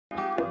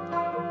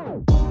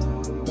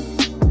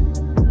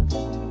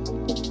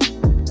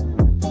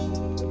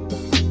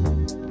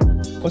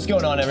What's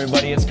going on,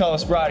 everybody? It's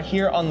Carlos Brad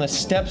here on the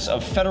steps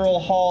of Federal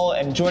Hall,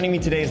 and joining me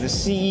today is the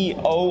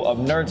CEO of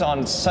Nerds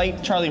on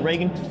Site, Charlie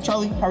Regan.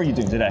 Charlie, how are you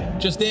doing today?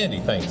 Just dandy,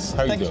 thanks.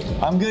 How are you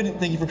doing? I'm good.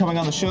 Thank you for coming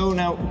on the show.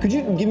 Now, could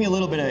you give me a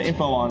little bit of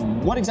info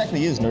on what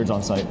exactly is Nerds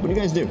on Site? What do you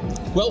guys do?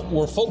 Well,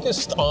 we're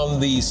focused on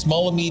the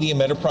small and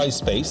medium enterprise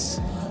space,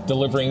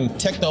 delivering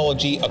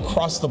technology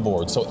across the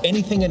board. So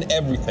anything and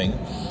everything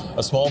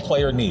a small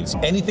player needs,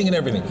 anything and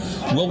everything.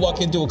 We'll walk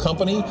into a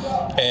company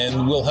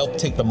and we'll help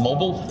take the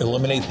mobile,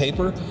 eliminate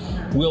paper.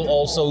 We'll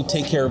also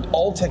take care of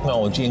all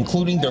technology,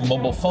 including their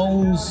mobile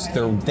phones,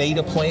 their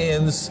data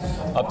plans,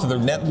 up to their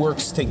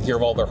networks, taking care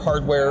of all their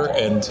hardware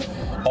and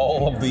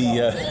all of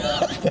the,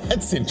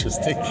 that's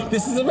interesting.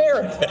 This is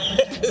America.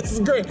 This is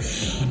great.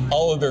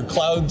 All of their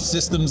cloud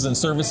systems and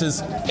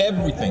services,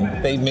 everything.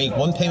 They make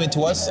one payment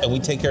to us and we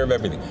take care of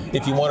everything.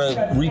 If you want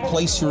to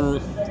replace your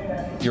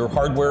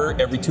hardware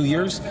every 2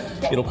 years,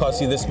 it'll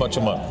cost you this much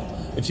a month.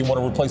 If you want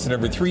to replace it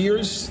every 3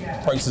 years,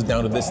 price is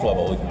down to this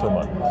level per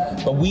month.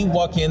 But we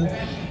walk in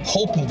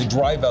hoping to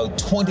drive out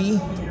 20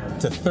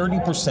 to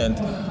 30%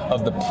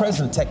 of the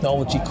present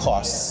technology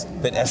costs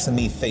that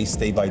SME face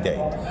day by day.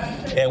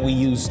 And we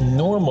use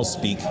normal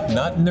speak,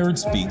 not nerd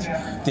speak,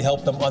 to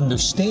help them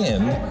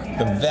understand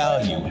the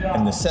value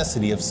and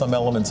necessity of some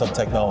elements of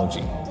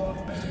technology.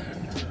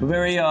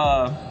 Very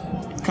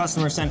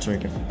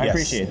customer-centric. I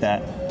appreciate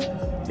that.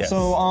 Yes.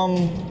 So,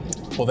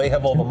 well, they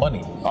have all the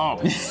money. Oh,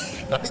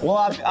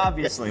 well,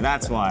 obviously,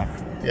 that's why.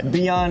 Yeah.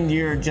 Beyond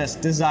your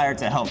just desire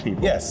to help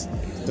people. Yes.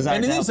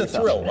 And it is a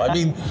thrill. I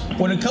mean,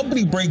 when a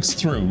company breaks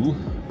through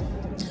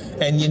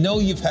and you know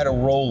you've had a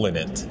role in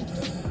it,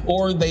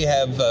 or they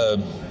have,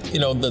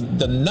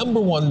 the number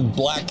one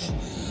black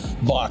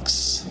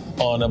box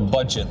on a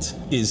budget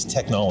is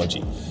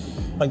technology.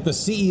 Like the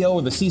CEO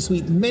or the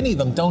C-suite, many of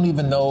them don't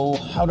even know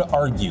how to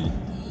argue,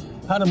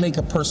 how to make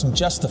a person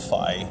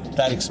justify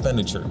that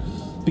expenditure,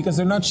 because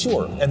they're not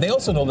sure. And they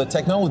also know that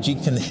technology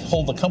can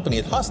hold a company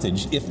at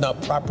hostage if not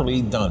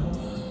properly done.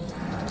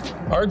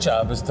 Our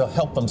job is to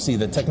help them see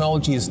that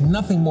technology is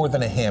nothing more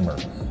than a hammer.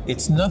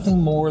 It's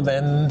nothing more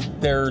than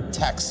their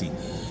taxi.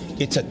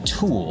 It's a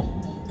tool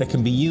that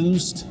can be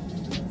used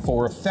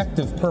for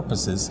effective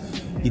purposes.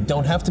 You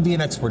don't have to be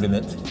an expert in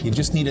it. You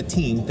just need a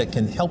team that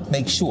can help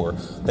make sure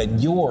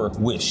that your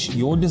wish,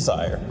 your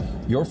desire,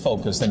 your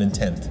focus and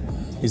intent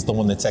is the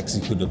one that's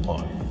executed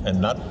upon, and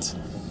not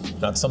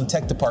some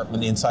tech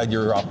department inside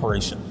your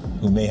operation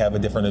who may have a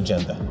different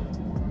agenda.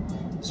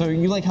 So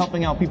you like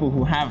helping out people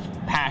who have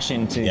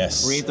passion to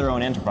create their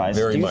own enterprise.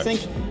 Very much. Do you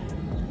think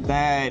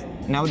that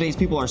nowadays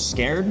people are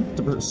scared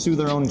to pursue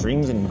their own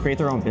dreams and create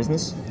their own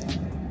business?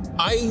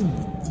 I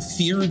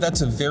fear that's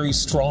a very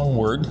strong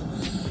word.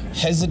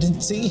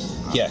 Hesitancy,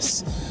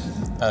 yes.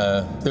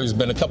 There's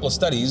been a couple of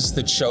studies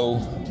that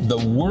show the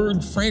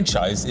word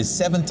franchise is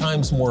 7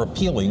 times more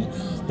appealing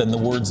than the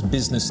words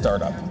business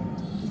startup.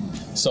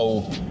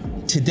 So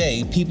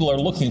today, people are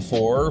looking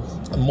for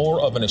more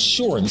of an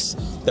assurance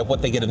that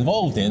what they get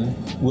involved in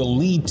will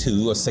lead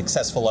to a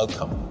successful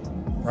outcome,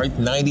 right?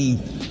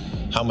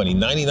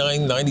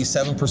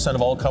 97%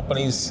 of all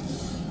companies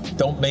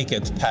don't make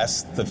it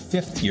past the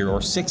 5th year or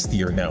 6th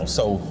year now.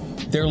 So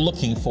they're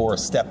looking for a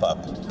step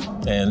up.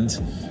 And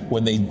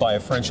when they buy a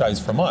franchise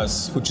from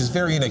us, which is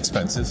very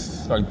inexpensive,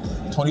 like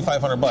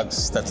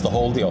 $2,500, that's the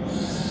whole deal.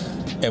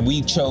 And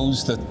we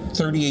chose the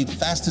 38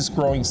 fastest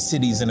growing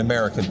cities in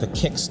America to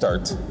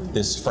kickstart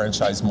this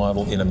franchise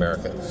model in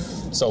America.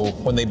 So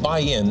when they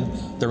buy in,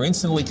 they're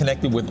instantly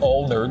connected with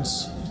all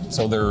nerds.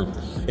 So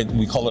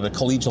we call it a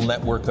collegial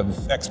network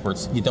of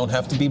experts. You don't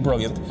have to be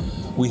brilliant.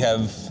 We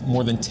have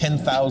more than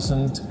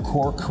 10,000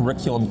 core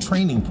curriculum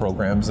training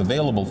programs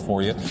available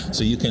for you,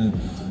 so you can,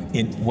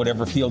 in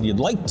whatever field you'd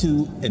like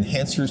to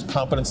enhance your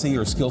competency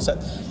or skill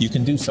set, you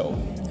can do so,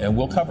 and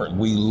we'll cover it.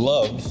 We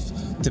love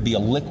to be a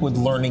liquid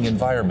learning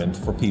environment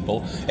for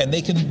people, and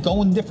they can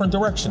go in different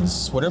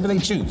directions, whatever they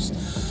choose.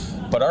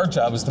 But our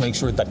job is to make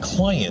sure that the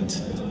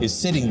client is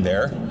sitting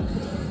there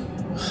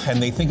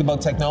and they think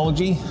about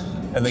technology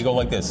and they go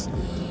like this.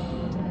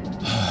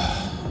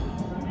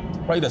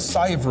 Right, a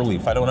sigh of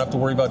relief. I don't have to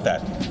worry about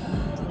that.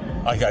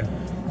 I got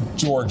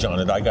George on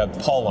it, I got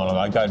Paul on it,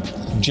 I got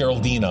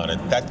Geraldine on it,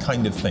 that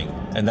kind of thing.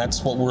 And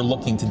that's what we're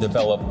looking to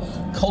develop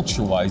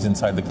culture-wise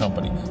inside the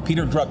company.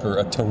 Peter Drucker,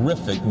 a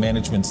terrific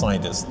management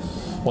scientist,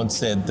 once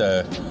said,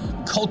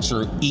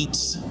 culture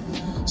eats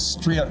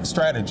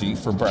strategy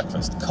for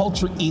breakfast.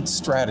 Culture eats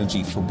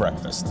strategy for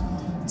breakfast.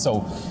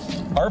 So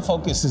our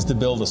focus is to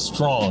build a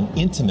strong,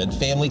 intimate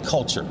family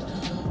culture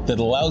that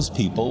allows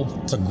people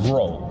to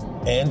grow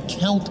and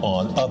count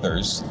on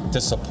others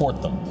to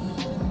support them.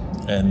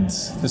 And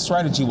the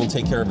strategy will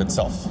take care of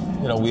itself.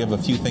 You know, we have a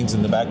few things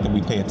in the back that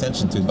we pay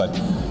attention to, but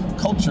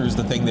culture is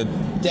the thing that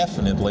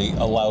definitely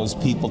allows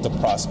people to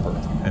prosper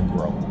and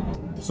grow.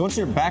 So what's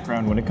your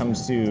background when it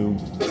comes to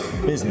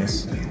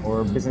business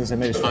or business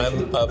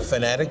administration? I'm a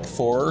fanatic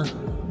for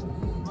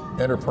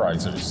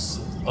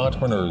enterprisers,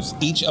 entrepreneurs.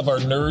 Each of our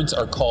nerds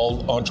are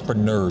called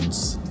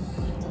entrepreneurs,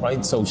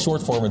 right? So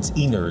short form, it's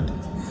E-nerd.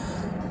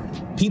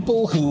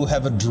 People who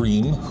have a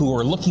dream, who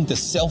are looking to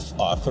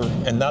self-author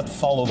and not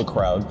follow the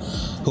crowd,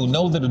 who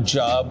know that a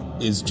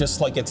job is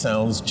just like it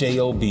sounds,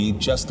 J-O-B,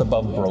 just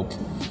above broke,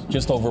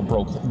 just over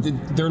broke.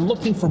 They're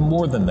looking for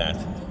more than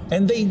that.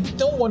 And they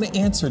don't want to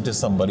answer to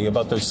somebody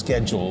about their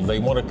schedule. They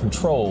want to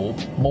control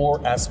more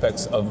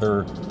aspects of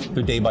their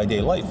day-by-day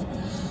life.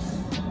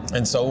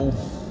 And so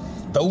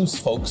those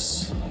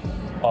folks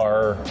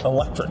are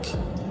electric.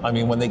 I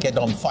mean, when they get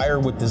on fire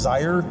with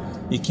desire,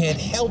 you can't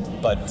help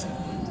but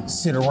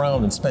sit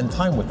around and spend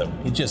time with them.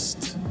 You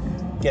just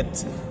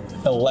get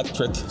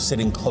electric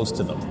sitting close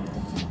to them.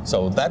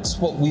 So that's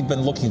what we've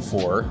been looking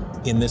for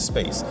in this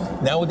space.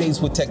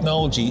 Nowadays, with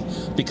technology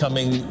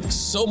becoming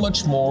so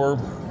much more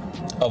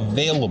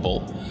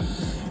available,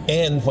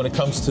 and when it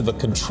comes to the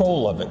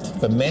control of it,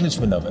 the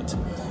management of it,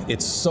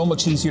 it's so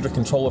much easier to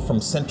control it from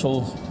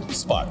central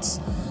spots.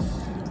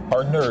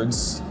 Our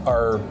nerds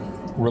are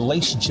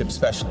relationship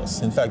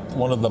specialists. In fact,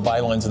 one of the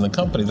bylines in the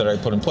company that I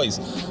put in place,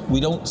 we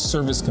don't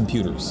service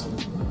computers.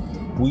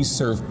 We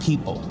serve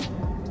people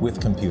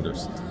with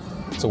computers.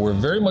 So we're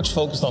very much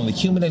focused on the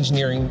human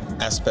engineering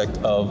aspect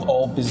of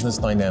all business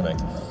dynamic.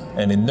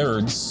 And in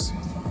nerds,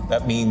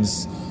 that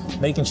means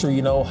making sure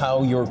you know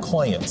how your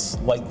clients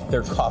like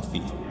their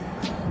coffee.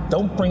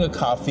 Don't bring a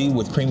coffee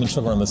with cream and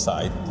sugar on the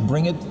side.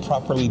 Bring it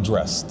properly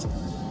dressed.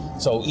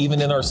 So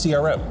even in our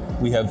CRM,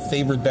 we have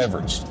favorite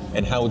beverage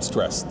and how it's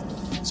dressed.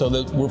 So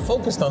that we're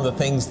focused on the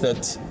things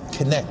that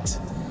connect,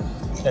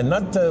 and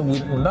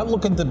we're not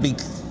looking to be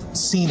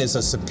seen as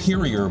a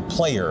superior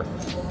player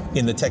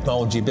in the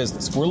technology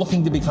business. We're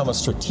looking to become a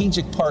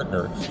strategic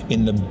partner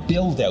in the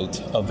build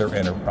out of their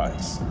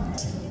enterprise.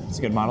 It's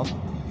a good model.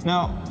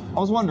 Now,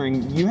 I was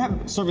wondering, you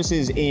have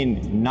services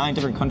in 9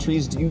 different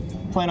countries. Do you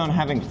plan on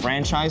having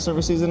franchise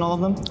services in all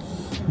of them?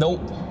 No,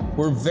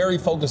 we're very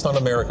focused on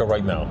America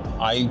right now.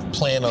 I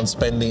plan on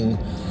spending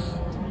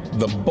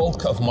the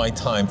bulk of my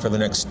time for the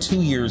next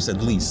 2 years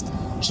at least,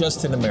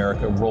 just in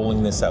America,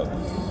 rolling this out.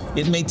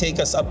 It may take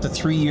us up to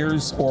 3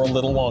 years or a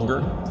little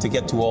longer to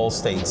get to all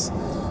states,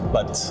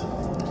 but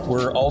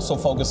we're also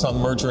focused on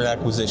merger and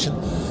acquisition.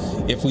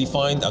 If we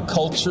find a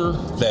culture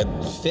that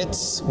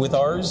fits with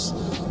ours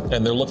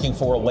and they're looking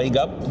for a leg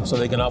up so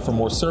they can offer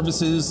more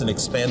services and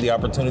expand the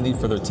opportunity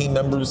for their team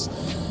members,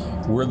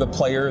 we're the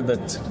player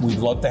that we'd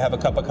love to have a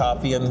cup of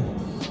coffee and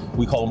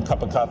we call them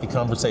cup of coffee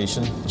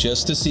conversation,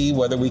 just to see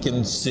whether we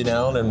can sit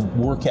down and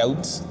work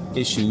out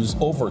issues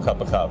over a cup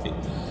of coffee.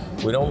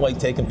 We don't like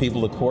taking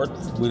people to court.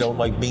 We don't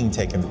like being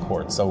taken to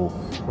court. So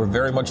we're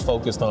very much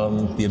focused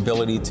on the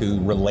ability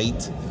to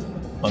relate,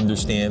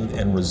 understand,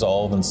 and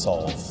resolve and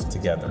solve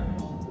together.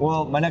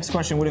 Well, my next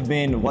question would have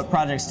been, what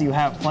projects do you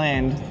have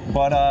planned?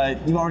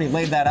 But you've already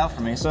laid that out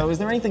for me. So is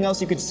there anything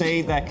else you could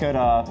say that could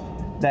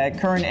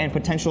that current and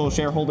potential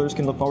shareholders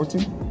can look forward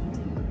to?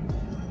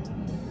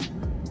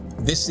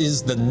 This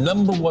is the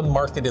 #1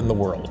 market in the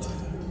world.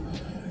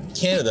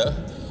 Canada,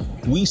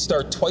 we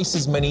start twice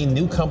as many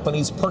new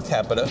companies per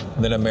capita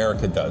than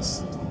America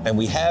does, and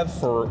we have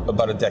for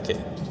about a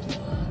decade.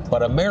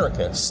 But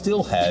America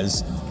still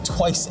has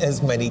twice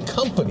as many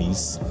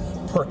companies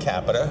per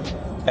capita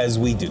as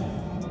we do.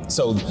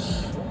 So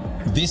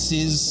this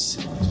is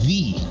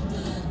the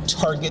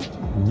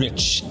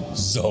target-rich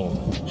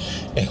zone,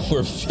 and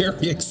we're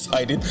very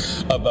excited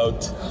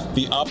about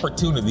the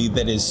opportunity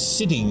that is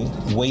sitting,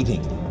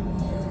 waiting.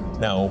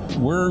 Now,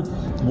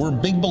 we're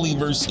big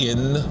believers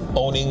in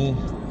owning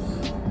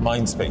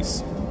mind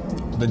space.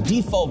 The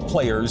default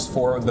players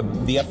for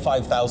the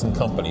F5000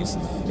 companies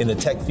in the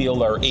tech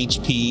field are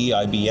HP,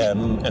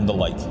 IBM, and the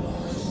like.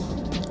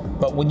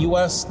 But when you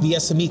ask the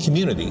SME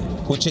community,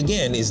 which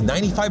again is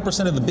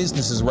 95% of the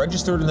businesses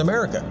registered in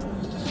America,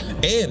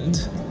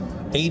 and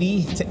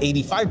 80 to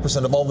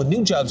 85% of all the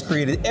new jobs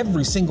created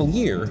every single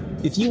year,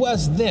 if you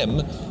ask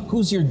them,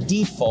 who's your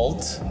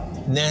default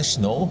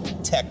national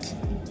tech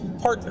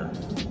partner?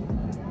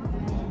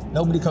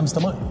 Nobody comes to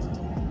mind.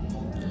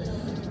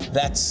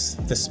 That's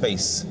the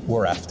space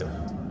we're after,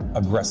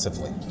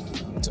 aggressively,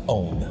 to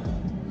own.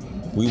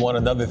 We want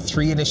another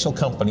 3 initial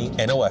company,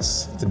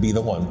 NOS, to be the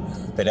one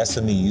that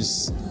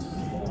SMEs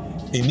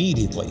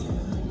immediately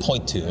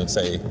point to and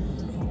say,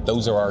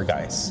 those are our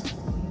guys.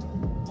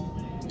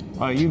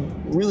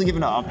 You've really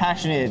given a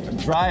passionate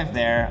drive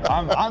there.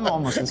 I'm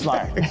almost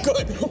inspired.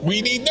 Good. We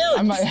need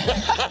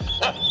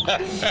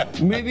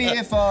nerds. Maybe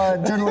if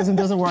journalism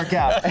doesn't work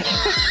out.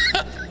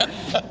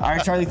 All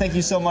right, Charlie, thank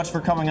you so much for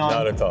coming on.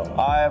 Not at all.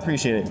 I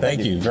appreciate it.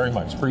 Thank you very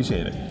much.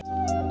 Appreciate it.